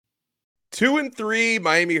2-3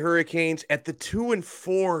 Miami Hurricanes at the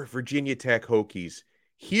 2-4 Virginia Tech Hokies.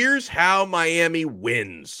 Here's how Miami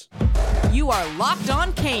wins. You are Locked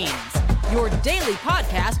On Canes, your daily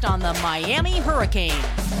podcast on the Miami Hurricanes.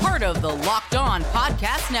 Part of the Locked On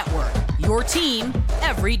Podcast Network, your team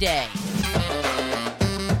every day.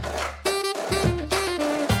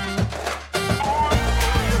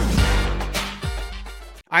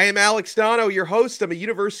 I am Alex Dono, your host. I'm a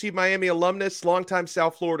University of Miami alumnus, longtime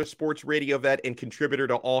South Florida sports radio vet, and contributor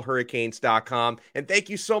to allhurricanes.com. And thank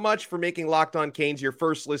you so much for making Locked On Canes your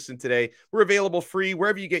first listen today. We're available free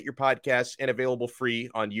wherever you get your podcasts and available free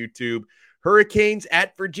on YouTube. Hurricanes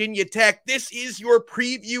at Virginia Tech. This is your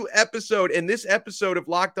preview episode, and this episode of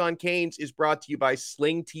Locked On Canes is brought to you by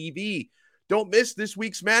Sling TV. Don't miss this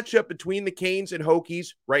week's matchup between the Canes and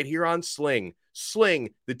Hokies right here on Sling.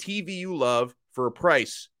 Sling, the TV you love, for a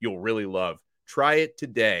price you'll really love. Try it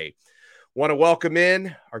today. Want to welcome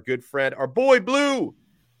in our good friend, our boy Blue,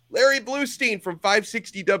 Larry Bluestein from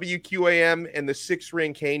 560 WQAM and the Six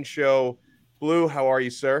Ring Cane Show. Blue, how are you,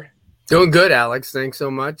 sir? Doing good, Alex. Thanks so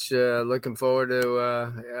much. Looking forward to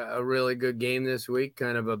a really good game this week,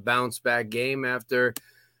 kind of a bounce-back game after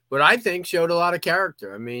what I think showed a lot of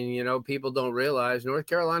character. I mean, you know, people don't realize North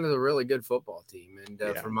Carolina is a really good football team.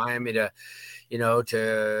 And for Miami to,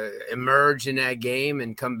 to emerge in that game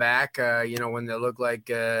and come back, when they look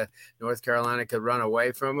like North Carolina could run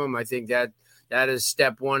away from them, I think that is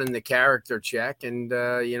step one in the character check. And,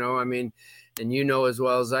 and you know as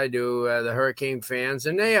well as I do, the Hurricane fans,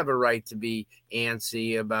 and they have a right to be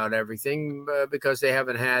antsy about everything because they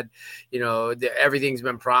haven't had, everything's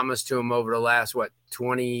been promised to them over the last,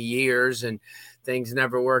 20 years, and things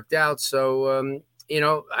never worked out. So,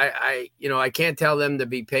 I can't tell them to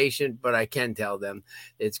be patient, but I can tell them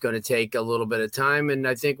it's going to take a little bit of time. And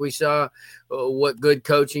I think we saw what good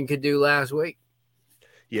coaching could do last week.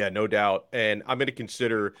 Yeah, no doubt. And I'm going to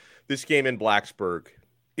consider this game in Blacksburg.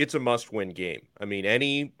 It's a must-win game. I mean,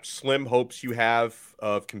 any slim hopes you have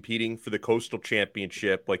of competing for the Coastal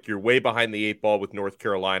Championship, like you're way behind the eight ball with North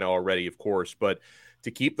Carolina already, of course, but to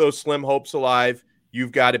keep those slim hopes alive,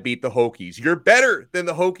 you've got to beat the Hokies. You're better than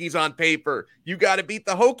the Hokies on paper. You got to beat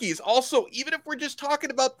the Hokies. Also, even if we're just talking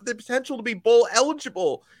about the potential to be bowl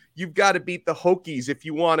eligible, you've got to beat the Hokies if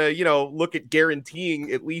you want to, look at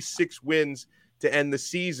guaranteeing at least 6 wins to end the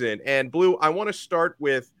season. And Blue, I want to start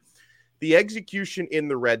with the execution in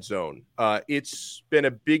the red zone. It's been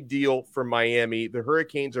a big deal for Miami. The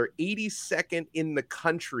Hurricanes are 82nd in the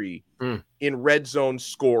country in red zone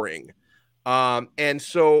scoring. And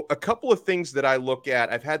so a couple of things that I look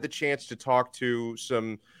at, I've had the chance to talk to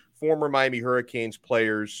some former Miami Hurricanes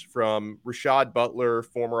players, from Rashad Butler,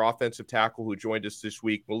 former offensive tackle who joined us this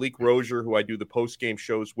week, Malik Rozier, who I do the post-game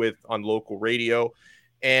shows with on local radio.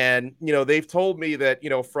 And, they've told me that,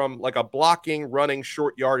 from like a blocking, running,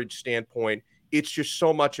 short yardage standpoint, it's just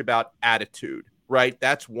so much about attitude, right?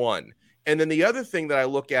 That's one. And then the other thing that I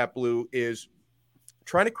look at, Blue, is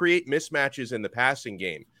trying to create mismatches in the passing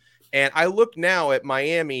game. And I look now at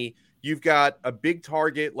Miami, you've got a big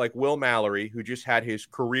target like Will Mallory, who just had his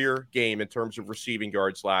career game in terms of receiving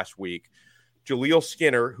yards last week. Jaleel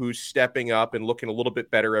Skinner, who's stepping up and looking a little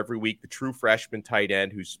bit better every week, the true freshman tight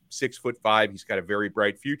end who's 6'5". He's got a very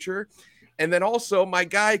bright future. And then also my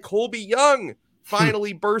guy, Colby Young,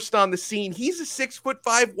 finally burst on the scene. He's a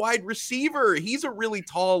 6'5" wide receiver. He's a really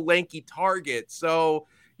tall, lanky target. So,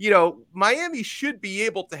 Miami should be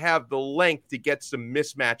able to have the length to get some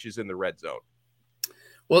mismatches in the red zone.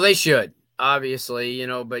 Well, they should. Obviously,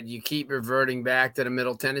 but you keep reverting back to the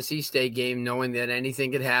Middle Tennessee State game, knowing that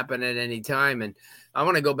anything could happen at any time. And I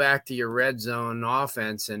want to go back to your red zone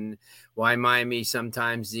offense and why Miami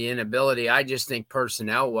sometimes the inability. I just think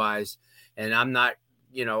personnel-wise, and I'm not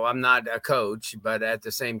a coach, but at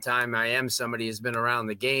the same time, I am somebody who's been around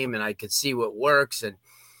the game, and I could see what works. And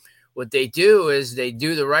what they do is they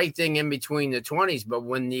do the right thing in between the 20s, but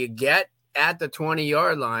when you get at the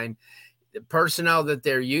 20-yard line, the personnel that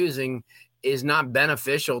they're using is not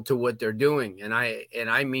beneficial to what they're doing. And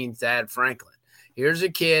I mean Thad Franklin. Here's a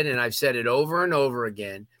kid, and I've said it over and over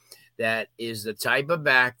again, that is the type of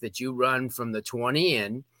back that you run from the 20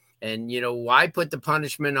 in. And, why put the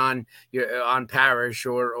punishment on Parrish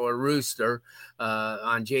or Rooster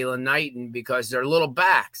on Jalen Knighton? Because they're little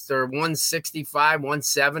backs. They're 165,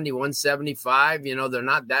 170, 175. They're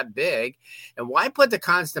not that big. And why put the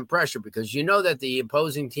constant pressure? Because you know that the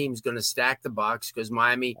opposing team's going to stack the box because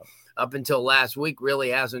Miami up until last week really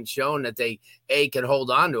hasn't shown that they, A, can hold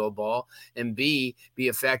on to a ball, and B, be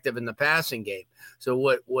effective in the passing game. So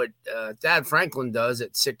what Thad Franklin does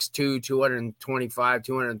at 6'2", 225,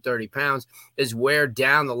 230 pounds is wear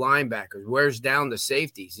down the linebackers, wears down the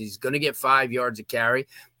safeties. He's going to get 5 yards of carry,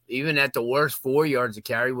 even at the worst 4 yards of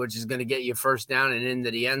carry, which is going to get you first down and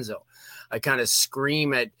into the end zone. I kind of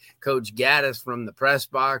scream at Coach Gaddis from the press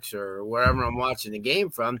box or wherever I'm watching the game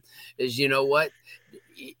from is, you know what?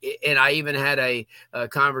 And I even had a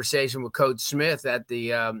conversation with Coach Smith at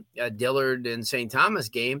the Dillard and St. Thomas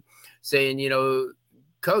game saying, you know,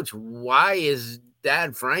 Coach, why is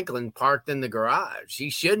Thad Franklin parked in the garage? He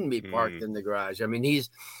shouldn't be parked in the garage. I mean, he's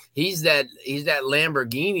that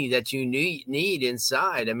Lamborghini that you need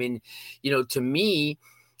inside. I mean, you know, to me,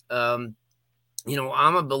 you know,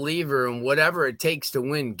 I'm a believer in whatever it takes to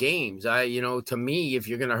win games. To me, if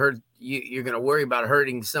you're going to hurt, you're going to worry about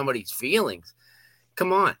hurting somebody's feelings.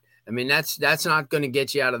 Come on. I mean, that's not going to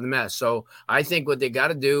get you out of the mess. So I think what they got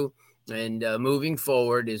to do and moving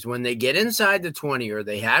forward is when they get inside the 20 or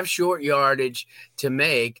they have short yardage to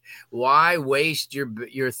make, why waste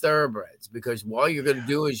your thoroughbreds? Because all you're going to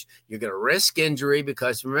do is you're going to risk injury,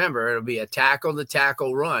 because remember, it'll be a tackle to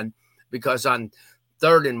tackle run, because on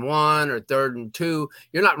 3rd and 1 or 3rd and 2,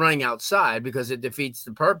 you're not running outside because it defeats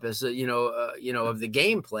the purpose, of the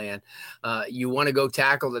game plan. You want to go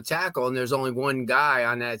tackle to tackle, and there's only one guy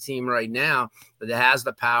on that team right now that has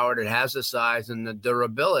the power, that has the size and the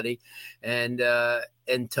durability, and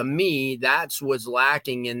to me, that's what's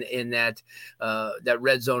lacking in that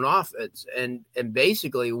red zone offense. And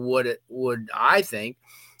basically, what I think,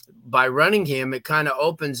 by running him, it kind of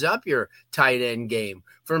opens up your tight end game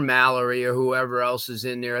for Mallory or whoever else is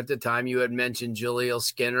in there at the time. You had mentioned Jaleel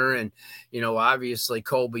Skinner and, you know, obviously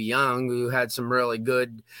Colby Young, who had some really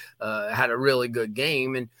good, had a really good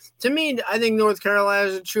game. And to me, I think North Carolina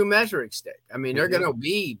is a true measuring stick. I mean, they're going to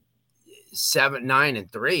be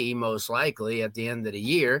 7-9-3 most likely at the end of the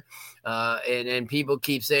year, and people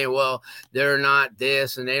keep saying, well, they're not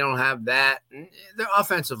this and they don't have that. They're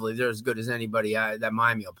offensively, they're as good as anybody that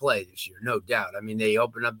Miami will play this year, no doubt. I mean, they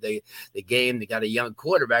open up the game, they got a young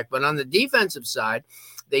quarterback, but on the defensive side,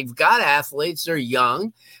 they've got athletes, they're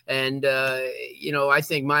young, and I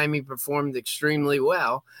think Miami performed extremely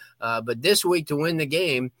well, but this week to win the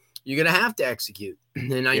game, you're going to have to execute.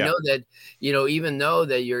 And I know that, you know, even though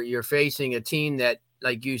that you're facing a team that,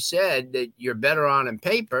 like you said, that you're better on in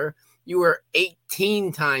paper, you were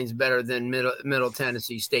 18 times better than Middle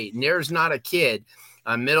Tennessee State. And there's not a kid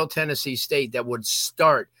on Middle Tennessee State that would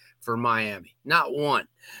start for Miami, not one.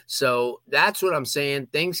 So that's what I'm saying.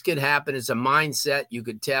 Things could happen. It's a mindset. You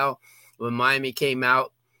could tell when Miami came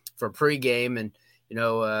out for pregame, and you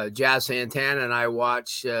know, Jazz Santana and I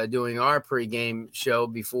watched doing our pregame show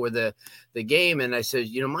before the game. And I said,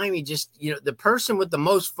 you know, Miami just, you know, the person with the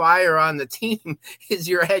most fire on the team is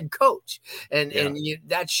your head coach. And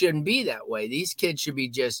that shouldn't be that way. These kids should be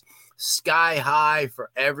just sky high for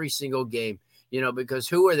every single game, you know, because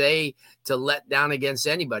who are they to let down against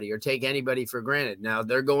anybody or take anybody for granted? Now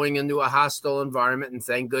they're going into a hostile environment, and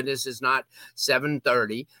thank goodness it's not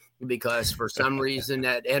 7:30. Because for some reason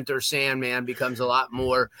that Enter Sandman becomes a lot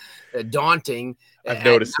more daunting. I've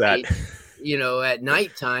noticed that, you know, at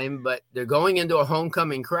nighttime, but they're going into a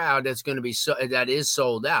homecoming crowd that's going to be that is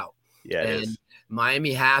sold out. Yeah, it is.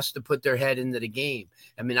 Miami has to put their head into the game.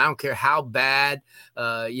 I mean, I don't care how bad,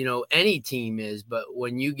 any team is, but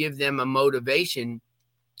when you give them a motivation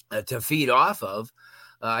to feed off of,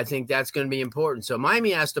 I think that's going to be important. So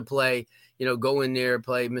Miami has to play, you know, go in there,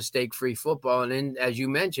 play mistake-free football. And then, as you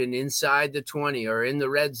mentioned, inside the 20 or in the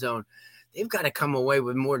red zone, they've got to come away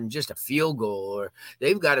with more than just a field goal, or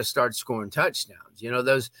they've got to start scoring touchdowns. You know,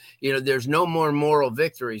 there's no more moral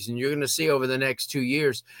victories. And you're going to see over the next 2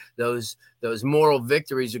 years, those moral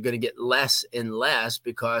victories are going to get less and less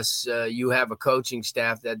because you have a coaching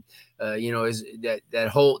staff that,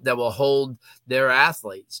 that will hold their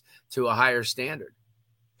athletes to a higher standard.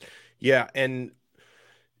 Yeah, and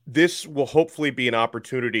this will hopefully be an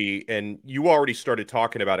opportunity, and you already started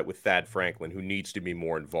talking about it with Thad Franklin, who needs to be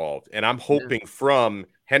more involved. And I'm hoping from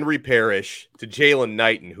Henry Parrish to Jalen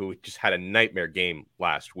Knighton, who just had a nightmare game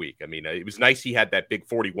last week. I mean, it was nice he had that big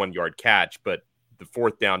 41-yard catch, but the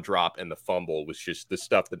 4th down drop and the fumble was just the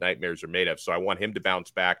stuff the nightmares are made of. So I want him to bounce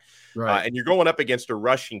back. Right. And you're going up against a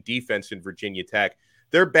rushing defense in Virginia Tech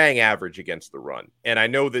they're bang average against the run. And I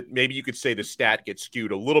know that maybe you could say the stat gets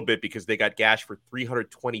skewed a little bit because they got gashed for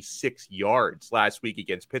 326 yards last week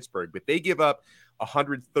against Pittsburgh, but they give up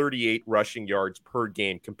 138 rushing yards per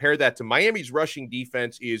game. Compare that to Miami's rushing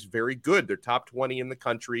defense is very good. They're top 20 in the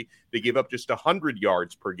country. They give up just 100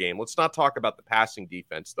 yards per game. Let's not talk about the passing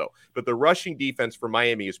defense, though. But the rushing defense for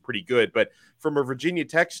Miami is pretty good. But from a Virginia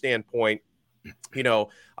Tech standpoint,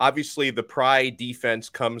 obviously the Pride defense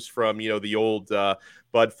comes from, the old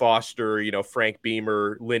Bud Foster, Frank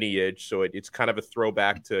Beamer lineage. So it's kind of a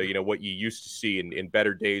throwback to, what you used to see in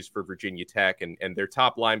better days for Virginia Tech. And their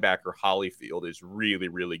top linebacker, Holyfield, is really,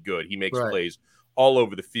 really good. He makes plays all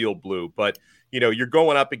over the field, Blue. But, you're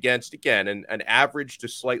going up against, again, an average to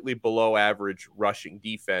slightly below average rushing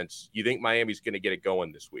defense. You think Miami's going to get it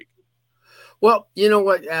going this week? Well, you know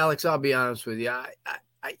what, Alex, I'll be honest with you.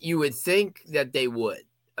 You would think that they would.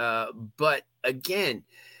 But again,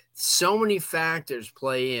 so many factors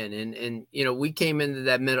play in. And we came into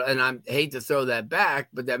that middle, and I hate to throw that back,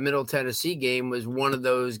 but that Middle Tennessee game was one of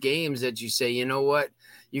those games that you say, you know what,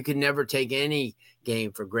 you can never take any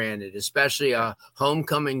game for granted, especially a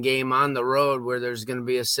homecoming game on the road where there's going to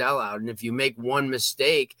be a sellout. And if you make one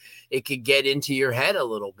mistake, it could get into your head a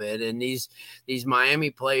little bit. And these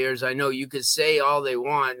Miami players, I know you could say all they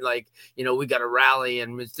want, like, we got to rally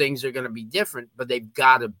and things are going to be different, but they've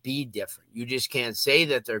got to be different. You just can't say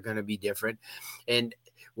that they're going to be different. And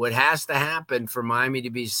what has to happen for Miami to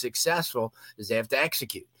be successful is they have to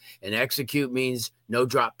execute. And execute means no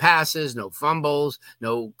drop passes, no fumbles,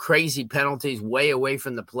 no crazy penalties way away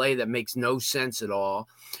from the play that makes no sense at all.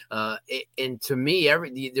 And to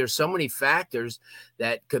me, there's so many factors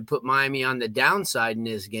that could put Miami on the downside in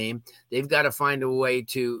this game. They've got to find a way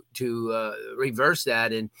to reverse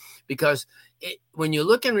that. And because when you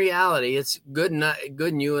look in reality, it's good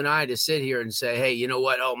in you and I to sit here and say, hey, you know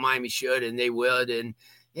what? Oh, Miami should, and they would. And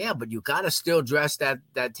yeah, but you got to still dress that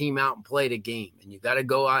team out and play the game. And you got to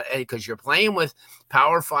go out because you're playing with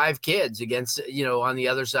Power 5 kids against, on the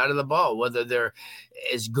other side of the ball, whether they're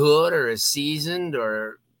as good or as seasoned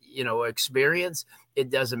or, experienced, it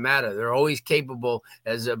doesn't matter. They're always capable,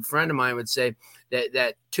 as a friend of mine would say,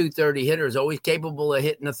 that 230 hitter is always capable of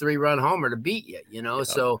hitting a 3-run homer to beat you, Yeah.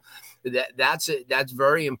 So that's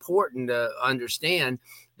very important to understand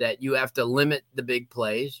that you have to limit the big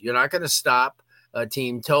plays. You're not going to stop a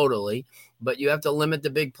team totally, but you have to limit the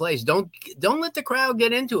big plays. Don't let the crowd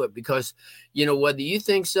get into it because, whether you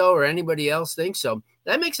think so or anybody else thinks so,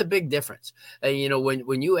 that makes a big difference. And,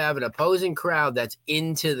 when you have an opposing crowd that's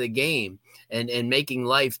into the game and making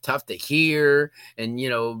life tough to hear and,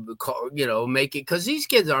 make it, because these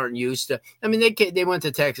kids aren't used to, they went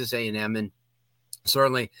to Texas A&M, and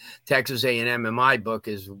certainly Texas A&M in my book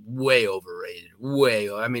is way overrated.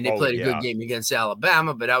 They played a good game against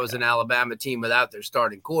Alabama, but that was an Alabama team without their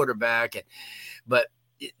starting quarterback. But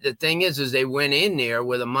the thing is they went in there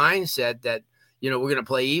with a mindset that, we're going to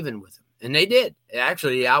play even with them. And they did.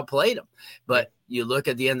 Actually, they outplayed them. But you look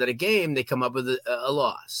at the end of the game, they come up with a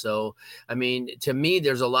loss. So, to me,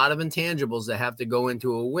 there's a lot of intangibles that have to go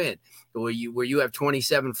into a win. Where you have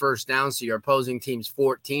 27 first downs to your opposing team's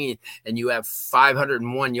 14, and you have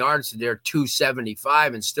 501 yards to their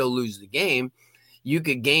 275 and still lose the game. You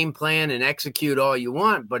could game plan and execute all you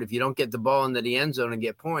want, but if you don't get the ball into the end zone and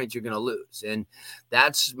get points, you're going to lose. And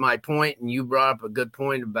that's my point. And you brought up a good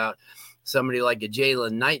point about somebody like a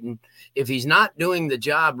Jalen Knighton. If he's not doing the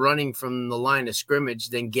job running from the line of scrimmage,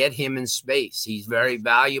 then get him in space. He's very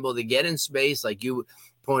valuable to get in space. Like you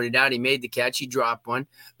pointed out, he made the catch, he dropped one,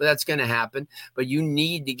 but that's going to happen. But you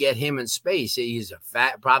need to get him in space. He's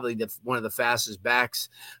probably one of the fastest backs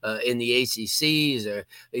in the ACC.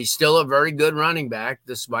 He's still a very good running back,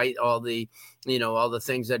 despite all the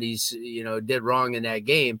things that he's, did wrong in that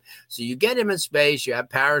game. So you get him in space. You have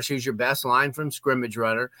Parrish, who's your best line from scrimmage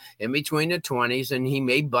runner in between the 20s, and he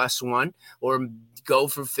may bust one or go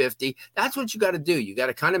for 50. That's what you got to do. You got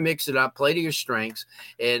to kind of mix it up, play to your strengths.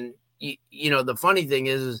 And, the funny thing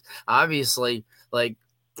is obviously, like,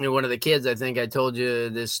 one of the kids, I think I told you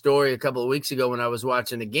this story a couple of weeks ago when I was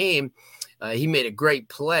watching the game. He made a great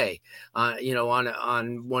play, on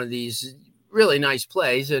one of these really nice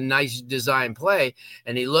plays, a nice design play.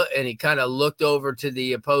 And he kind of looked over to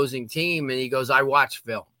the opposing team and he goes, I watch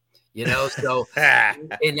film, so,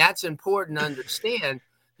 and that's important to understand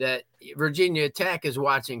that Virginia Tech is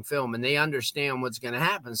watching film and they understand what's going to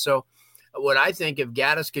happen. So what I think, if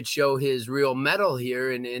Gaddis could show his real mettle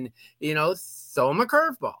here and throw him a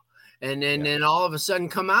curveball and then all of a sudden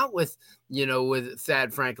come out with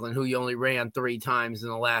Thad Franklin, who you only ran 3 times in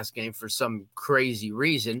the last game for some crazy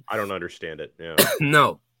reason. I don't understand it. Yeah.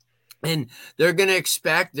 No. And they're going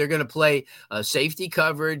to play safety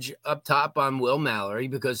coverage up top on Will Mallory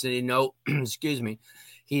because they know, excuse me,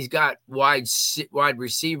 he's got wide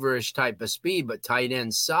receiverish type of speed, but tight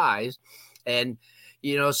end size. And,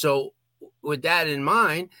 so with that in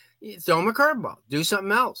mind, throw him a curveball, do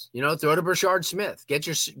something else, throw to Brashard Smith, get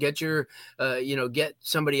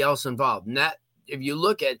somebody else involved. And that, if you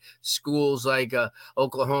look at schools like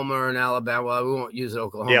Oklahoma and Alabama, well, we won't use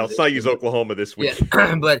Oklahoma. Yeah, let's not use Oklahoma this week.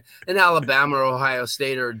 Yeah. But in Alabama or Ohio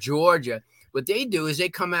State or Georgia, what they do is they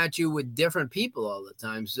come at you with different people all the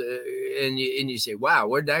time. So, and you say, wow,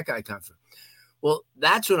 where'd that guy come from? Well,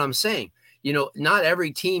 that's what I'm saying. Not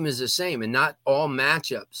every team is the same and not all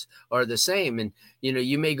matchups are the same. And,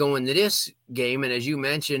 you may go into this game, and as you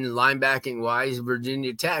mentioned, linebacking wise,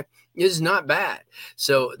 Virginia Tech is not bad.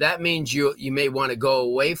 So that means you may want to go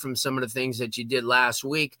away from some of the things that you did last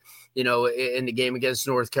week, in the game against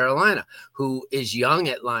North Carolina, who is young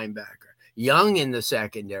at linebacker, young in the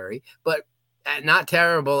secondary, but not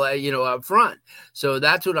terrible, up front. So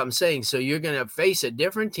that's what I'm saying. So you're going to face a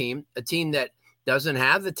different team, a team that doesn't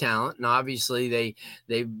have the talent. And obviously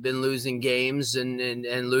they've been losing games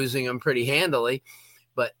and losing them pretty handily,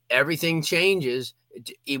 but everything changes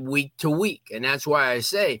week to week. And that's why I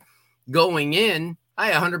say going in,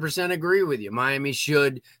 I 100% agree with you. Miami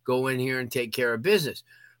should go in here and take care of business,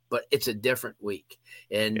 but it's a different week.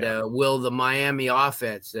 And will the Miami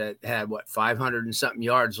offense that had 500 and something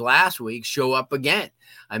yards last week show up again?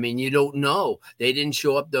 I mean, you don't know. They didn't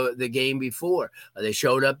show up the game before. They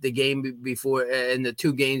showed up the game before, and the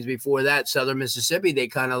 2 games before that, Southern Mississippi, they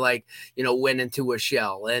kind of went into a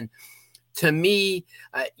shell. And to me,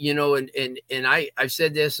 and I've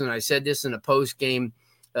said this, and I said this in a post-game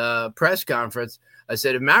press conference. I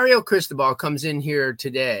said, if Mario Cristobal comes in here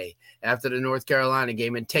today after the North Carolina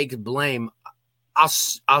game and takes blame,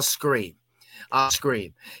 I'll scream. I'll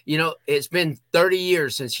scream. It's been 30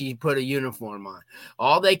 years since he put a uniform on.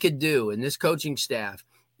 All they could do, and this coaching staff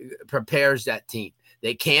prepares that team.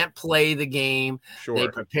 They can't play the game. Sure. They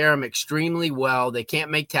prepare them extremely well. They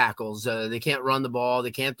can't make tackles. They can't run the ball.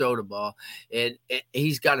 They can't throw the ball. And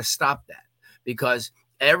he's got to stop that because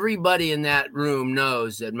everybody in that room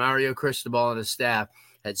knows that Mario Cristobal and his staff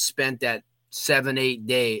had spent that 7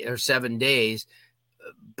 days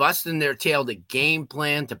busting their tail to game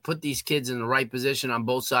plan to put these kids in the right position on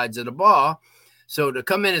both sides of the ball. So to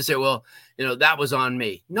come in and say, well, that was on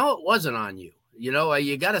me. No, it wasn't on you. You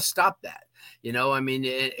got to stop that.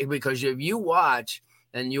 Because if you watch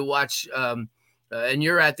and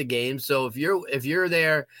you're at the game. So if you're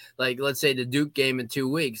there, like let's say the Duke game in 2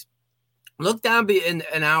 weeks, look down in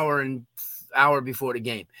an hour before the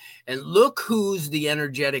game and look who's the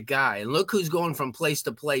energetic guy and look who's going from place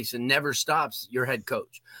to place and never stops, your head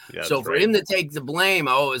coach. Yeah, so for him to take the blame,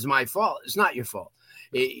 it's my fault. It's not your fault.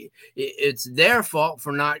 It's their fault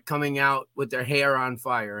for not coming out with their hair on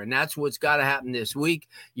fire. And that's what's got to happen this week.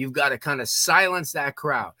 You've got to kind of silence that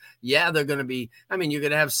crowd. Yeah, they're going to be, you're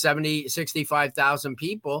going to have 65,000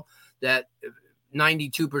 people that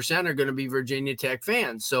 92% are going to be Virginia Tech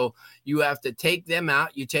fans. So you have to take them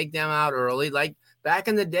out. You take them out early, like back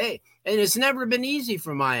in the day. And it's never been easy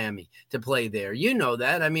for Miami to play there. You know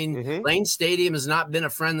that. Lane Stadium has not been a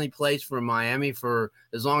friendly place for Miami for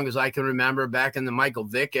as long as I can remember, back in the Michael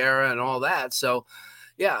Vick era and all that. So,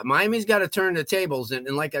 yeah, Miami's got to turn the tables. And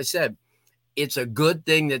like I said, it's a good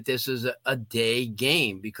thing that this is a day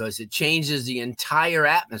game because it changes the entire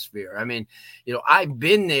atmosphere. I've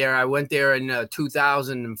been there. I went there in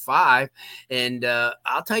 2005, and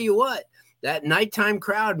I'll tell you what, that nighttime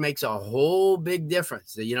crowd makes a whole big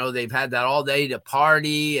difference. They've had that all day to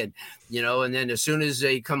party and then as soon as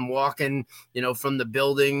they come walking, from the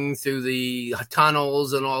building through the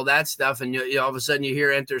tunnels and all that stuff, and all of a sudden you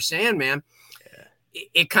hear Enter Sandman,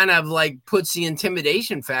 it kind of puts the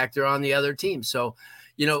intimidation factor on the other team. So,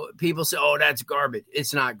 people say, oh, that's garbage.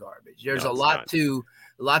 It's not garbage. There's a lot to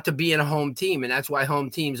be in a home team. And that's why home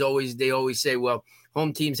teams always say, well,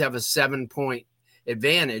 home teams have a 7-point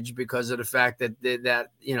advantage because of the fact that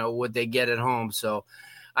what they get at home. So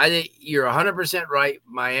I think you're 100% right.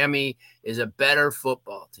 Miami is a better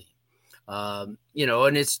football team. And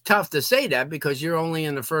it's tough to say that because you're only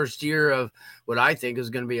in the first year of what I think is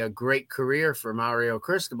going to be a great career for Mario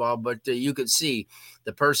Cristobal, but you could see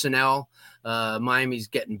the personnel. Miami's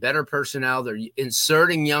getting better personnel. They're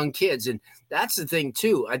inserting young kids. And that's the thing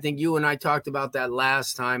too. I think you and I talked about that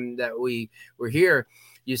last time that we were here.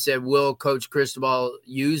 You said, will Coach Cristobal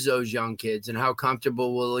use those young kids and how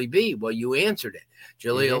comfortable will he be? Well, you answered it.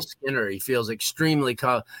 Jaleel Skinner, he feels extremely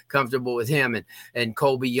comfortable with him and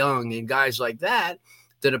Colby Young and guys like that.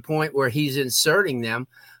 to the point where he's inserting them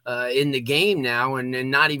in the game now and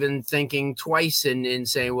not even thinking twice and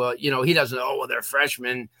saying, well, he doesn't know, well, they're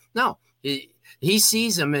freshmen. No, he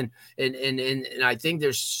sees them. And I think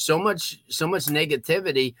there's so much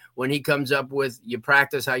negativity when he comes up with, you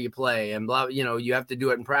practice how you play and blah, you have to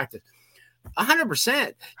do it in practice.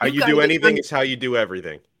 100%. How you do anything is how you do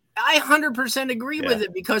everything. I 100% agree with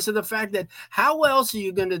it, because of the fact that how else are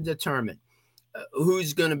you going to determine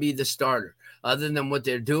who's going to be the starter other than what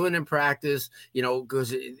they're doing in practice?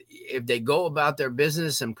 Because if they go about their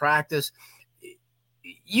business in practice,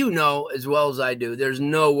 as well as I do, there's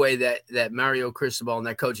no way that Mario Cristobal and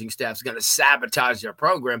that coaching staff is going to sabotage their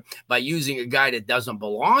program by using a guy that doesn't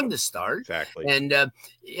belong to start. Exactly. And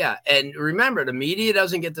and remember, the media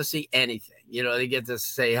doesn't get to see anything. They get to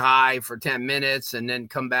say hi for 10 minutes and then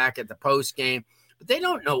come back at the post game, but they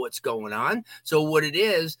don't know what's going on. So what it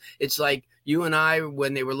is, it's like you and I,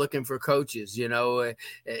 when they were looking for coaches,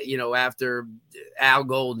 after Al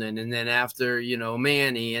Golden and then after,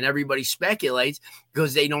 Manny, and everybody speculates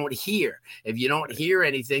because they don't hear. If you don't hear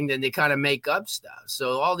anything, then they kind of make up stuff.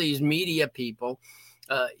 So all these media people,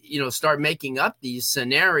 start making up these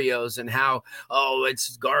scenarios and how,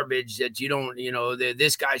 it's garbage that you don't,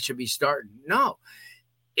 this guy should be starting. No.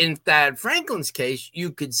 In Thad Franklin's case,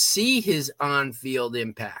 you could see his on-field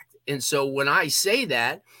impact. And so when I say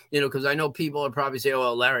that, because I know people will probably say, oh,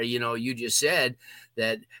 well, Larry, you just said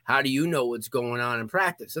that, how do you know what's going on in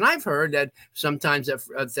practice? And I've heard that sometimes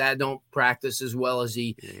Thad don't practice as well as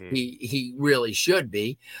he really should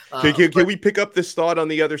be. Can we pick up this thought on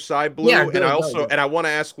the other side, Blue? Yeah, and I want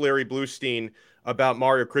to ask Larry Bluestein about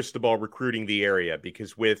Mario Cristobal recruiting the area,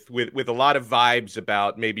 because with a lot of vibes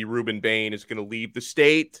about maybe Ruben Bain is going to leave the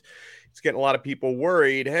state, it's getting a lot of people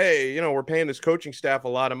worried. Hey, we're paying this coaching staff a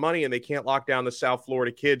lot of money and they can't lock down the South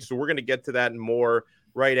Florida kids. So we're going to get to that and more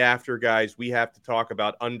right after, guys. We have to talk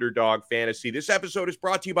about Underdog Fantasy. This episode is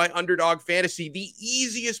brought to you by Underdog Fantasy, the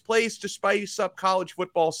easiest place to spice up college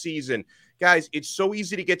football season. Guys, it's so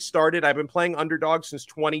easy to get started. I've been playing Underdog since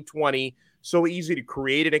 2020. So easy to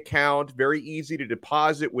create an account, very easy to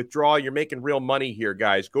deposit, withdraw. You're making real money here,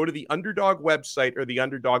 guys. Go to the Underdog website or the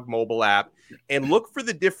Underdog mobile app and look for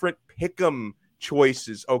the different pick'em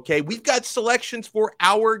choices, okay? We've got selections for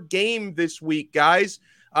our game this week, guys.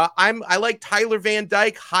 I like Tyler Van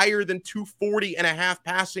Dyke higher than 240.5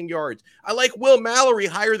 passing yards. I like Will Mallory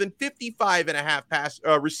higher than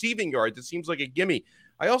 55.5 receiving yards. It seems like a gimme.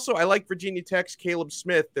 I like Virginia Tech's Caleb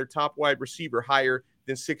Smith, their top wide receiver, higher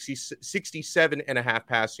than 67.5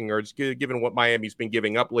 passing yards, given what Miami's been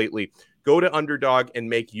giving up lately. Go to Underdog and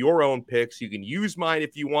make your own picks. You can use mine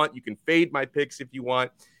if you want. You can fade my picks if you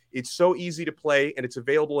want. It's so easy to play, and it's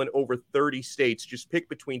available in over 30 states. Just pick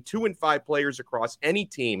between 2 and 5 players across any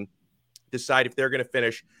team. Decide if they're going to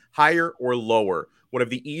finish higher or lower. One of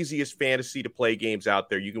the easiest fantasy to play games out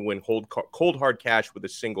there. You can win cold hard cash with a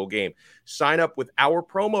single game. Sign up with our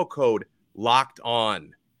promo code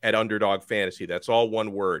LOCKEDON at Underdog Fantasy. That's all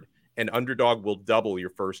one word. And Underdog will double your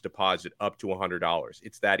first deposit up to $100.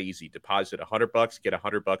 It's that easy. Deposit $100, get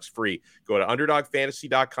 $100 free. Go to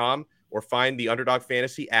UnderdogFantasy.com or find the Underdog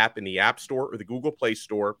Fantasy app in the App Store or the Google Play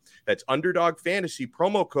Store. That's Underdog Fantasy,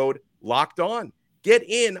 promo code Locked On. Get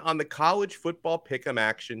in on the college football pick'em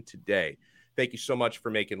action today. Thank you so much for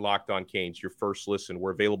making Locked On Canes your first listen.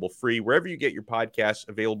 We're available free wherever you get your podcasts,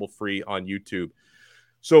 available free on YouTube.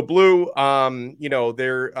 So, Blue,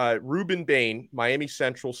 Ruben Bain, Miami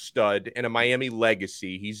Central stud, and a Miami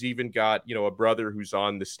legacy. He's even got, a brother who's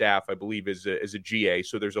on the staff, I believe, as a GA.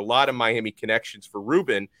 So there's a lot of Miami connections for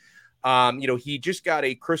Ruben. He just got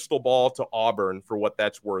a crystal ball to Auburn for what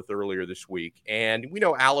that's worth earlier this week. And we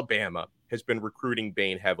know Alabama has been recruiting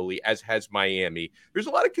Bain heavily, as has Miami. There's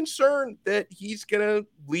a lot of concern that he's going to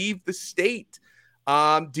leave the state.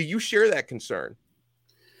 Do you share that concern?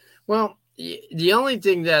 Well, the only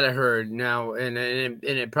thing that I heard now, and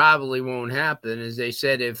it probably won't happen, is they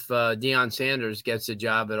said if Deion Sanders gets a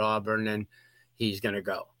job at Auburn, then he's going to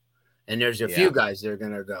go. And there's a few guys that are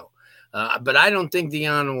going to go. But I don't think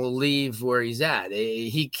Deion will leave where he's at.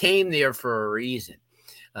 He came there for a reason.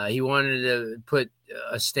 He wanted to put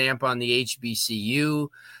a stamp on the HBCU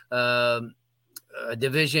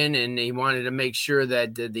division, and he wanted to make sure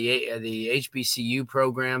that the HBCU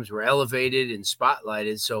programs were elevated and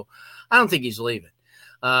spotlighted. So I don't think he's leaving.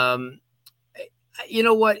 You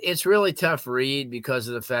know what? It's really tough read because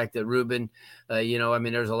of the fact that Ruben,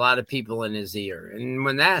 there's a lot of people in his ear. And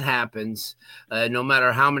when that happens, no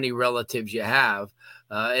matter how many relatives you have,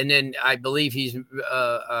 and then I believe he's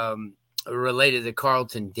related to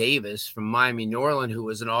Carlton Davis from Miami Norland, who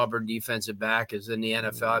was an Auburn defensive back, is in the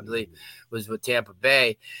NFL, I believe, was with Tampa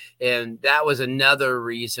Bay. And that was another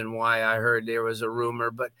reason why I heard there was a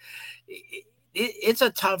rumor. But it's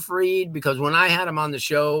a tough read, because when I had him on the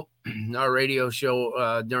show, our radio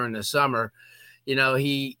show during the summer,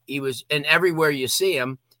 he was, and everywhere you see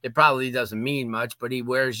him, it probably doesn't mean much, but he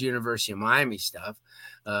wears University of Miami stuff.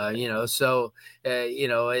 It's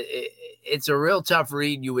a real tough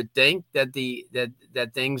read. You would think that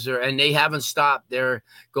that things are, and they haven't stopped. They're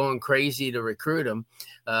going crazy to recruit him,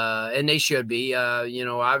 and they should be.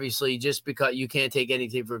 Obviously, just because you can't take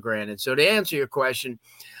anything for granted. So to answer your question,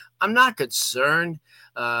 I'm not concerned,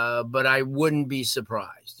 but I wouldn't be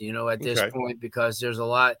surprised, at this point, because there's a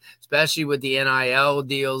lot, especially with the NIL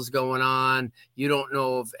deals going on. You don't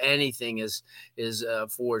know if anything is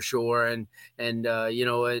for sure. And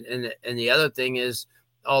the other thing is,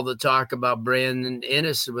 all the talk about Brandon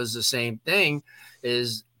Inniss was the same thing.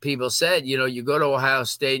 Is people said, you go to Ohio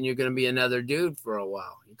State and you're going to be another dude for a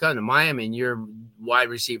while. You come to Miami and you're wide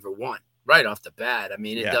receiver 1. Right off the bat. I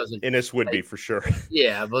mean, it doesn't. Inniss would be for sure.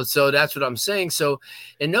 Yeah, but so that's what I'm saying. So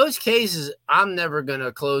in those cases, I'm never going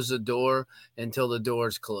to close the door until the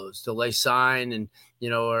door's closed, till they sign and,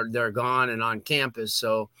 or they're gone and on campus.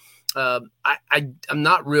 So I'm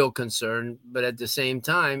not real concerned, but at the same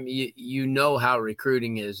time, you know how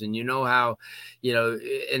recruiting is, and how,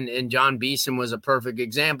 and John Beeson was a perfect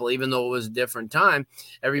example. Even though it was a different time,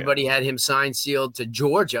 everybody had him signed, sealed to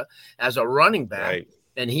Georgia as a running back. Right.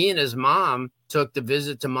 And he and his mom took the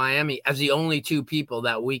visit to Miami as the only 2 people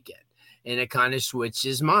that weekend. And it kind of switched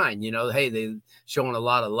his mind. Hey, they showing a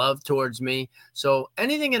lot of love towards me. So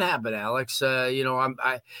anything can happen, Alex. I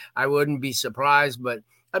wouldn't be surprised, but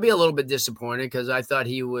I'd be a little bit disappointed, because I thought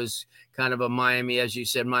he was kind of a Miami, as you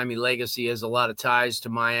said, Miami legacy, has a lot of ties to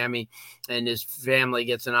Miami, and his family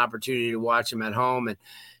gets an opportunity to watch him at home. And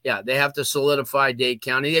yeah, they have to solidify Dade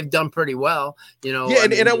County. They've done pretty well, Yeah,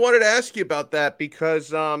 and I wanted to ask you about that,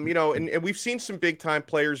 because, and we've seen some big time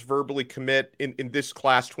players verbally commit in this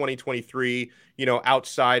class 2023,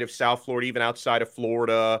 outside of South Florida, even outside of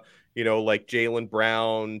Florida, like Jaylen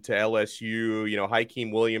Brown to LSU,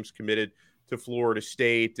 Hakeem Williams committed to Florida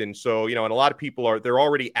State. And so, and a lot of people they're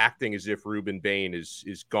already acting as if Ruben Bain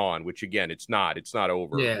is gone, which again, it's not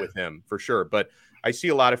over with him for sure. But I see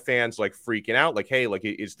a lot of fans like freaking out, like, hey, like,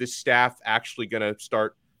 is this staff actually going to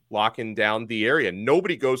start locking down the area?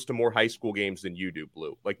 Nobody goes to more high school games than you do,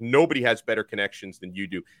 Blue. Like, nobody has better connections than you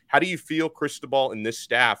do. How do you feel Cristobal and this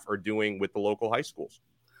staff are doing with the local high schools?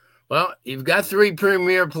 Well, you've got 3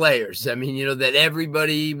 premier players. I mean, that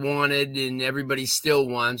everybody wanted and everybody still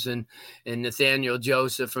wants. And Nathaniel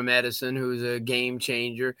Joseph from Edison, who's a game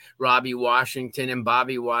changer, Robbie Washington and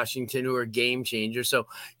Bobby Washington, who are game changers. So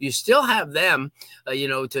you still have them,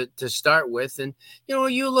 to start with. And,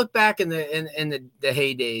 you look back in the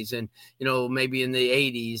heydays, and, maybe in the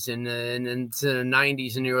 80s and into the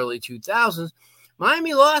 90s and the early 2000s,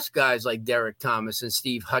 Miami lost guys like Derek Thomas and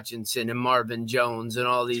Steve Hutchinson and Marvin Jones and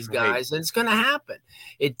all these guys. And it's going to happen.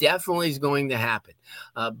 It definitely is going to happen.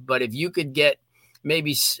 But if you could get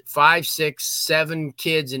maybe 5, 6, 7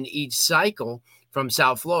 kids in each cycle from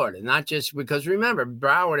South Florida, not just because, remember,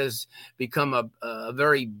 Broward has become a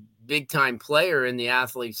very big time player in the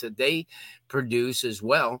athletes that they produce as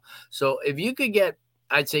well. So if you could get,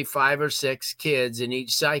 I'd say 5 or 6 kids in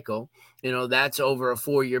each cycle, that's over a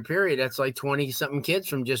 4-year period. That's like 20 something kids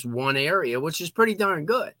from just one area, which is pretty darn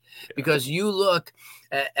good. Because you look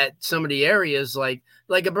at some of the areas like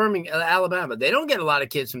a Birmingham, Alabama, they don't get a lot of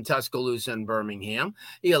kids from Tuscaloosa and Birmingham.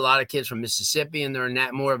 You get a lot of kids from Mississippi, and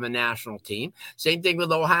they're more of a national team. Same thing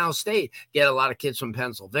with Ohio State. Get a lot of kids from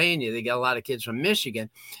Pennsylvania. They get a lot of kids from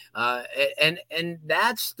Michigan. And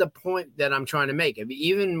that's the point that I'm trying to make. I mean,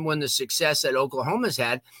 even when the success that Oklahoma's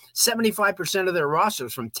had, 75% of their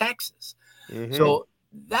rosters from Texas. Mm-hmm. So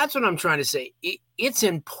that's what I'm trying to say. It's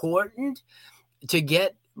important to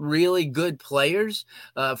get really good players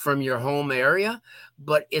from your home area,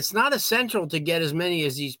 but it's not essential to get as many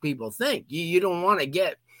as these people think. You don't want to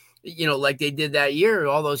get, like they did that year,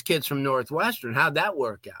 all those kids from Northwestern. How'd that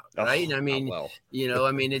work out? Right.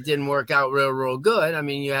 It didn't work out real good. I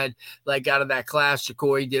mean, you had, like, out of that class,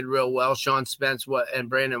 Jacory did real well. Sean Spence and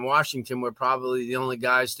Brandon Washington were probably the only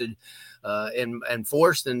guys to and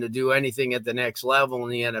forced them to do anything at the next level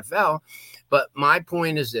in the NFL. But my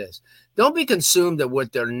point is this: don't be consumed at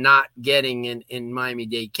what they're not getting in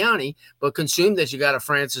Miami-Dade County, but consumed that you got a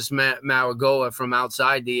Francis Mauigoa from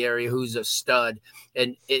outside the area who's a stud.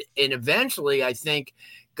 And eventually, I think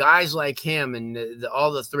guys like him and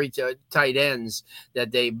all the three tight ends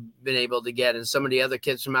that they've been able to get, and some of the other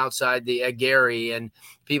kids from outside, the Gary and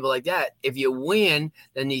people like that, if you win,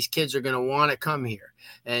 then these kids are going to want to come here.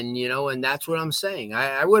 And, and that's what I'm saying.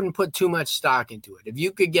 I wouldn't put too much stock into it. If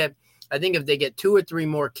you could get, I think if they get 2 or 3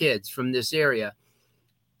 more kids from this area,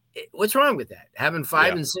 what's wrong with that? Having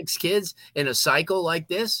 5 and 6 kids in a cycle like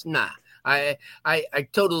this? Nah. I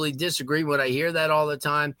totally disagree when I hear that all the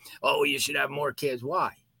time. Oh, you should have more kids.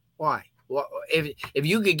 Why? Well, if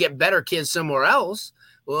you could get better kids somewhere else,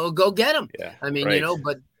 well, go get them. Yeah, I mean, right.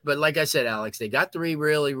 But like I said, Alex, they got 3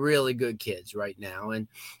 really, really good kids right now.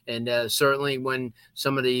 And certainly when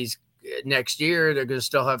some of these next year, they're going to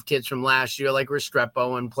still have kids from last year, like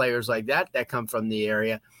Restrepo and players like that come from the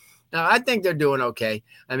area. Now, I think they're doing okay.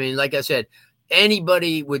 I mean, like I said,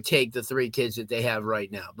 anybody would take the 3 kids that they have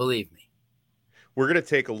right now. Believe me. We're going to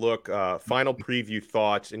take a look, final preview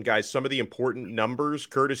thoughts, and guys, some of the important numbers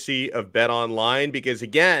courtesy of Bet Online, because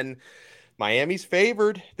again, Miami's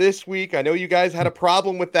favored this week. I know you guys had a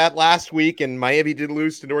problem with that last week, and Miami did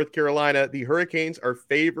lose to North Carolina. The Hurricanes are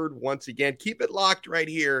favored once again. Keep it locked right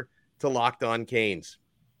here to Locked On Canes.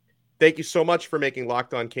 Thank you so much for making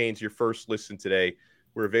Locked On Canes your first listen today.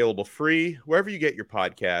 We're available free wherever you get your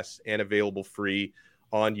podcasts and available free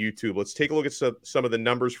on YouTube. Let's take a look at some of the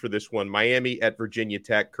numbers for this one. Miami at Virginia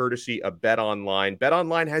Tech, courtesy of Bet Online. Bet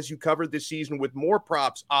Online has you covered this season with more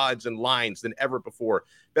props, odds, and lines than ever before.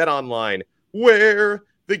 Bet Online, where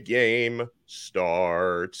the game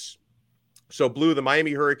starts. So, Blue, the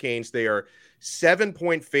Miami Hurricanes, they are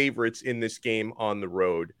 7-point favorites in this game on the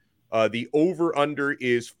road. The over-under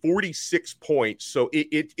is 46 points. So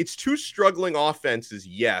it's 2 struggling offenses,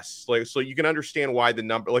 yes. So you can understand why the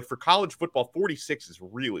number, like for college football, 46 is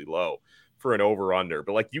really low for an over-under.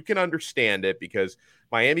 But you can understand it because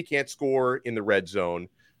Miami can't score in the red zone.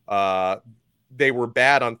 They were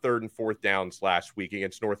bad on 3rd and 4th downs last week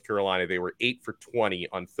against North Carolina. They were 8 for 20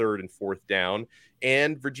 on 3rd and 4th down.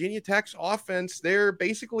 And Virginia Tech's offense, they're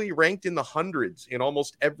basically ranked in the hundreds in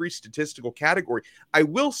almost every statistical category. I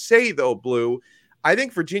will say, though, Blue, I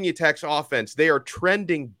think Virginia Tech's offense, they are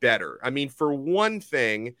trending better. I mean, for one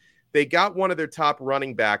thing, they got one of their top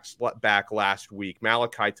running backs back last week,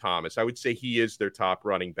 Malachi Thomas. I would say he is their top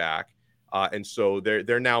running back. And so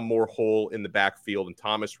they're now more whole in the backfield, and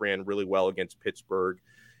Thomas ran really well against Pittsburgh.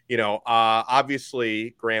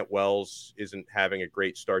 Obviously Grant Wells isn't having a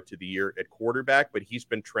great start to the year at quarterback, but he's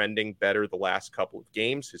been trending better the last couple of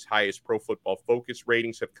games. His highest Pro Football Focus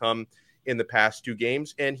ratings have come in the past 2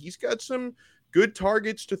 games, and he's got some good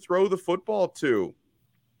targets to throw the football to.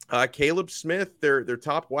 Caleb Smith, their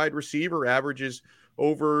top wide receiver, averages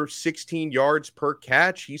over 16 yards per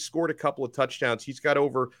catch. He scored a couple of touchdowns. He's got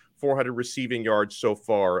over 400 receiving yards so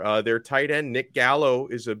far. Their tight end, Nick Gallo,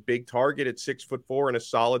 is a big target at 6'4" and a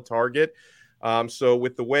solid target. So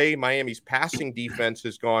with the way Miami's passing defense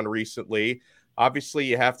has gone recently, obviously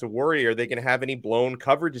you have to worry, are they going to have any blown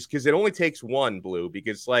coverages? Because it only takes one, Blue,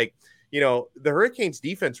 because the Hurricanes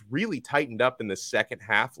defense really tightened up in the second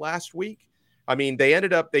half last week. I mean, they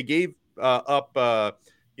gave up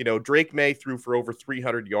Drake May threw for over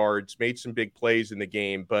 300 yards, made some big plays in the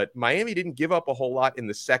game, but Miami didn't give up a whole lot in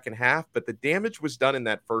the second half, but the damage was done in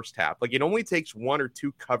that first half. It only takes 1 or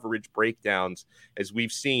 2 coverage breakdowns, as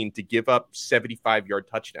we've seen, to give up 75-yard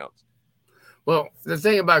touchdowns. Well, the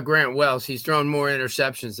thing about Grant Wells, he's thrown more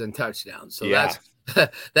interceptions than touchdowns. So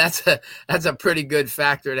that's a pretty good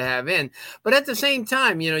factor to have in. But at the same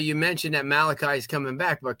time, you mentioned that Malachi's coming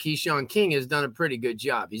back, but Keyshawn King has done a pretty good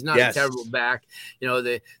job. He's not a terrible back.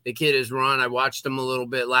 The kid has run. I watched him a little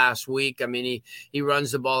bit last week. I mean, he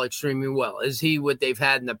runs the ball extremely well. Is he what they've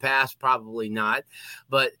had in the past? Probably not.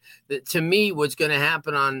 But to me, what's going to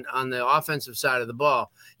happen on the offensive side of the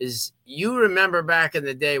ball is, you remember back in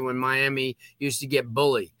the day when Miami used to get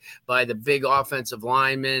bullied by the big offensive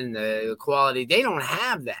linemen, the quality. They don't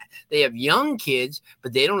have that. They have young kids,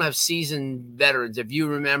 but they don't have seasoned veterans. If you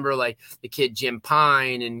remember, like the kid Jim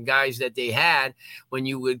Pine and guys that they had, when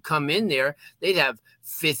you would come in there, they'd have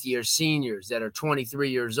 5th-year seniors that are 23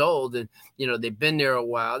 years old, and they've been there a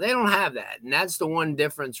while. They don't have that, and that's the one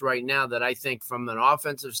difference right now that I think, from an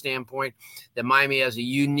offensive standpoint, that Miami has a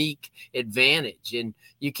unique advantage. And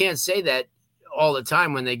you can't say that all the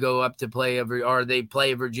time when they go up to play or they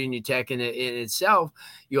play Virginia Tech in itself.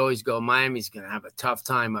 You always go, Miami's going to have a tough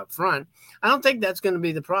time up front. I don't think that's going to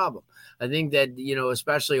be the problem. I think that,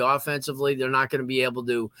 especially offensively, they're not going to be able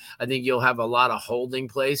to. I think you'll have a lot of holding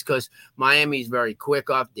plays because Miami's very quick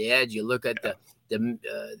off the edge. You look at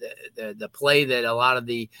the play that a lot of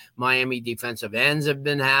the Miami defensive ends have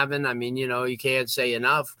been having. I mean, you can't say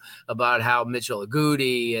enough about how Mitchell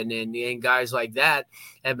Agudi and guys like that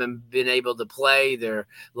have been able to play. Their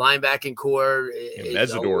linebacking core.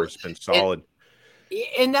 Mesidor has been solid.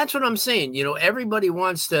 And that's what I'm saying. Everybody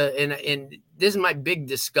wants to, and this is my big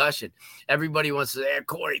discussion. Everybody wants to say,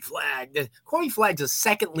 Corey Flagg. Corey Flagg's a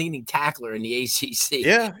second leading tackler in the ACC.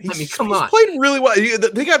 Yeah. Come on. He's played really well. The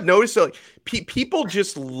thing I've noticed, like, people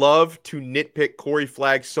just love to nitpick Corey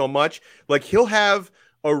Flagg so much. Like, he'll have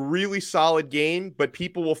a really solid game, but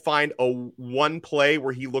people will find one play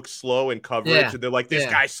where he looks slow in coverage, and they're like, this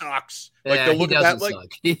guy sucks. Like, they'll look at that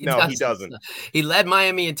like, he doesn't. He led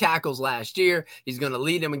Miami in tackles last year. He's going to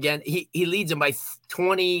lead him again. He leads him by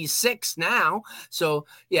 26 now. So,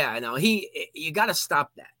 you got to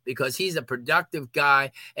stop that, because he's a productive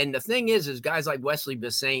guy. And the thing is guys like Wesley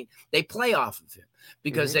Bissaint, they play off of him,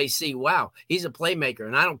 because they see, wow, he's a playmaker.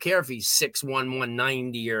 And I don't care if he's 6'1",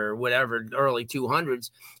 190 or whatever, early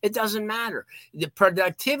 200s. It doesn't matter. The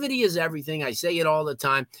productivity is everything. I say it all the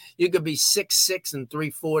time. You could be 6'6" and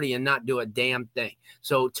 340 and not do a damn thing.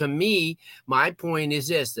 So to me, my point is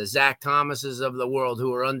this: the Zach Thomases of the world,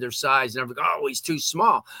 who are undersized and everything, oh, he's too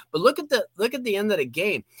small. But look at the end of the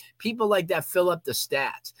game. People like that fill up the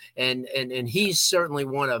stats. And he's certainly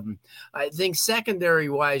one of them. I think secondary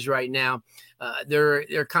wise right now,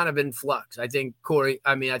 they're kind of in flux. I think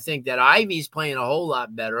I think that Ivy's playing a whole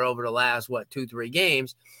lot better over the last 2-3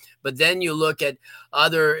 games. But then you look at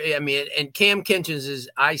and Cam Kinchens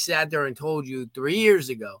I sat there and told you 3 years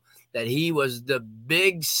ago that he was the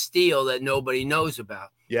big steal that nobody knows about.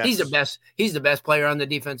 Yes. He's the best player on the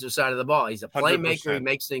defensive side of the ball. He's a playmaker. 100%. He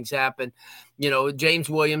makes things happen. James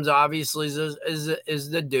Williams obviously is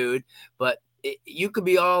the dude, but you could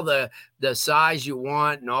be all the size you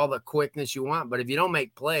want and all the quickness you want, but if you don't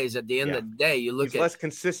make plays at the end of the day, he's less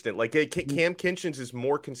consistent. Like Cam Kinchens is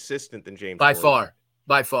more consistent than James by Williams.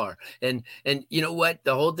 By far. And you know what?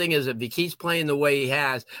 The whole thing is, if he keeps playing the way he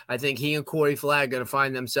has, I think he and Corey Flagg are going to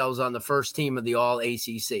find themselves on the first team of the All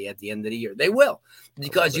ACC at the end of the year. They will,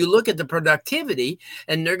 because you look at the productivity,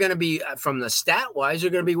 and they're going to be, from the stat wise, they're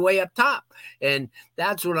going to be way up top. And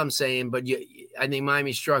that's what I'm saying. But I think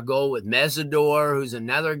Miami struck gold with Mesidor, who's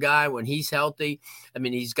another guy when he's healthy. I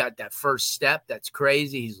mean, he's got that first step that's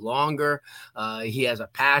crazy. He's longer. He has a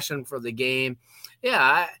passion for the game.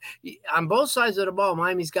 Yeah, on both sides of the ball,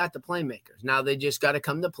 Miami's got the playmakers. Now they just got to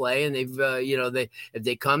come to play, and they've, if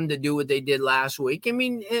they come to do what they did last week. I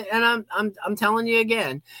mean, and I'm telling you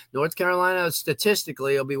again, North Carolina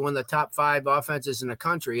statistically will be one of the top 5 offenses in the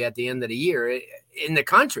country at the end of the year, in the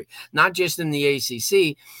country, not just in the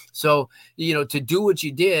ACC. So, to do what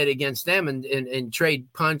you did against them and trade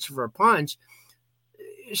punch for punch,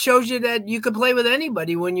 shows you that you could play with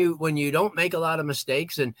anybody when you don't make a lot of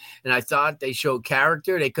mistakes. And I thought they showed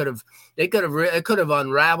character. It could have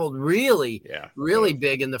unraveled really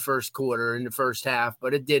big in the first quarter, in the first half,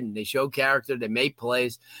 but it didn't. They showed character. They made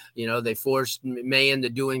plays. They forced May into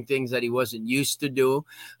doing things that he wasn't used to do.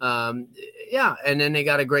 And then they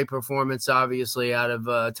got a great performance, obviously, out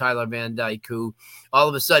of Tyler Van Dyke, who all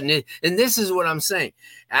of a sudden, and this is what I'm saying,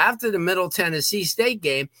 after the Middle Tennessee State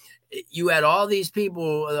game, you had all these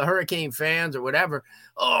people, the Hurricane fans or whatever,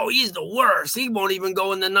 oh, he's the worst. He won't even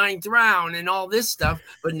go in the 9th round and all this stuff.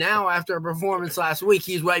 But now, after a performance last week,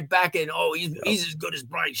 he's right back in, he's as good as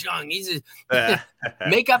Bryce Young.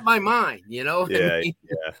 Make up my mind, Yeah.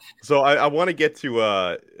 So I want to get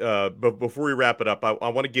to, but before we wrap it up, I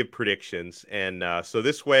want to give predictions. And so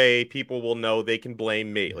this way people will know they can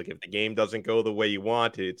blame me. Like, if the game doesn't go the way you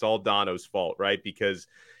want, it's all Dono's fault, right? Because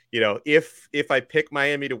if I pick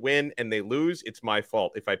Miami to win and they lose, it's my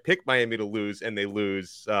fault. If I pick Miami to lose and they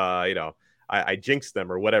lose, I jinx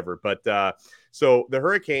them or whatever. But so the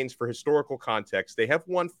Hurricanes, for historical context, they have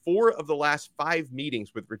won 4 of the last 5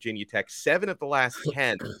 meetings with Virginia Tech, 7 of the last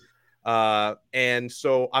 10. And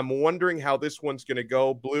so I'm wondering how this one's going to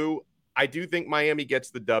go. Blue, I do think Miami gets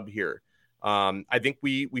the dub here. I think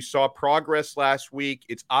we saw progress last week.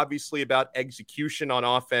 It's obviously about execution on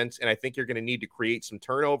offense, and I think you're going to need to create some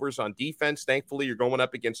turnovers on defense. Thankfully, you're going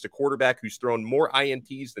up against a quarterback who's thrown more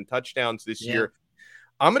INTs than touchdowns this year.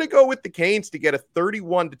 I'm going to go with the Canes to get a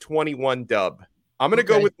 31-21 dub. I'm going to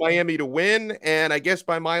go with Miami to win, and I guess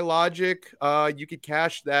by my logic, you could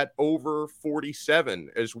cash that over 47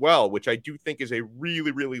 as well, which I do think is a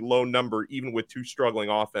really, really low number, even with 2 struggling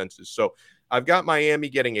offenses. So I've got Miami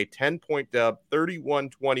getting a 10-point dub,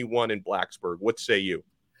 31-21 in Blacksburg. What say you?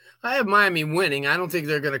 I have Miami winning. I don't think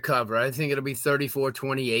they're going to cover. I think it'll be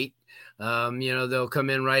 34-28. They'll come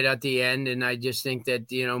in right at the end, and I just think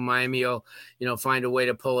that, Miami will, find a way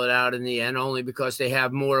to pull it out in the end, only because they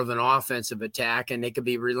have more of an offensive attack and they could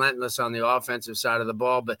be relentless on the offensive side of the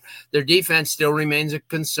ball. But their defense still remains a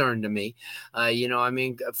concern to me.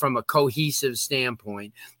 From a cohesive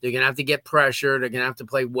standpoint, they're going to have to get pressure. They're going to have to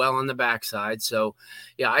play well on the backside. So,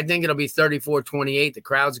 yeah, I think it'll be 34-28. The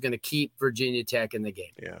crowd's going to keep Virginia Tech in the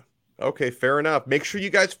game. Yeah. Okay, fair enough. Make sure you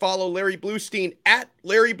guys follow Larry Bluestein at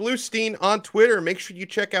Larry Bluestein on Twitter. Make sure you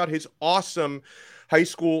check out his awesome high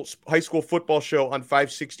school football show on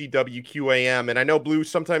 560 WQAM. And I know, Blue,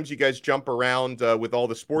 sometimes you guys jump around with all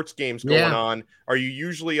the sports games going on. Are you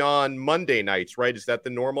usually on Monday nights, right? Is that the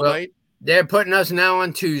normal night? They're putting us now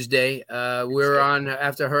on Tuesday. We're on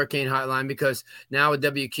after Hurricane Hotline because now with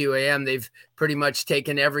WQAM, they've pretty much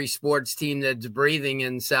taken every sports team that's breathing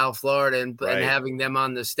in South Florida and having them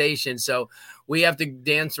on the station. So we have to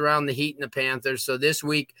dance around the Heat and the Panthers. So this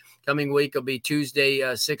coming week will be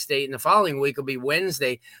Tuesday, 6 to 8, and the following week will be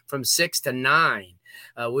Wednesday from 6 to 9.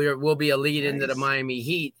 We'll be a lead into the Miami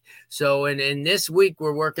Heat. So, and this week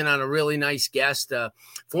we're working on a really nice guest,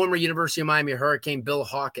 former University of Miami Hurricane Bill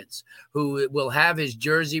Hawkins, who will have his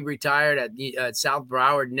jersey retired at South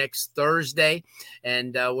Broward next Thursday.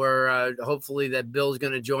 And we're hopefully that Bill's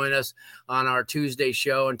going to join us on our Tuesday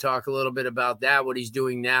show and talk a little bit about that, what he's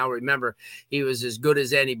doing now. Remember, he was as good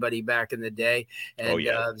as anybody back in the day,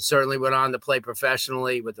 and certainly went on to play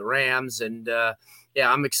professionally with the Rams. And yeah,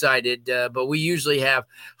 I'm excited. But we usually have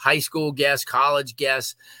high school guests, college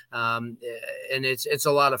guests, and it's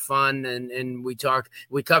a lot of fun. And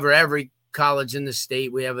we cover every college in the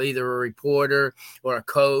state. We have either a reporter or a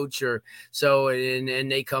coach or so, and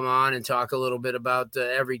they come on and talk a little bit about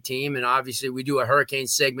every team. And obviously we do a Hurricane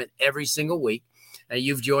segment every single week.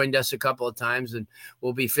 You've joined us a couple of times, and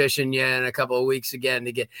we'll be fishing you in a couple of weeks again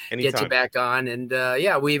to get you back on. And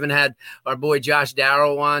we even had our boy Josh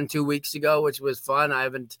Darrow on 2 weeks ago, which was fun.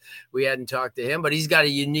 We hadn't talked to him, but he's got a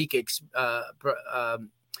unique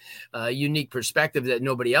perspective that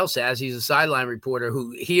nobody else has. He's a sideline reporter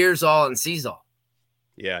who hears all and sees all.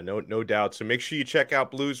 Yeah, no doubt. So make sure you check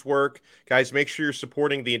out Blue's work. Guys, make sure you're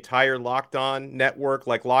supporting the entire Locked On network,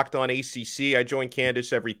 like Locked On ACC. I join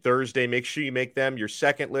Candace every Thursday. Make sure you make them your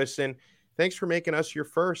second listen. Thanks for making us your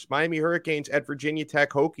first. Miami Hurricanes at Virginia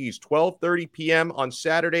Tech Hokies, 12:30 p.m. on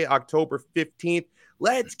Saturday, October 15th.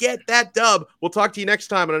 Let's get that dub. We'll talk to you next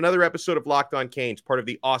time on another episode of Locked On Canes, part of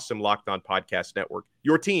the awesome Locked On Podcast Network.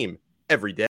 Your team every day.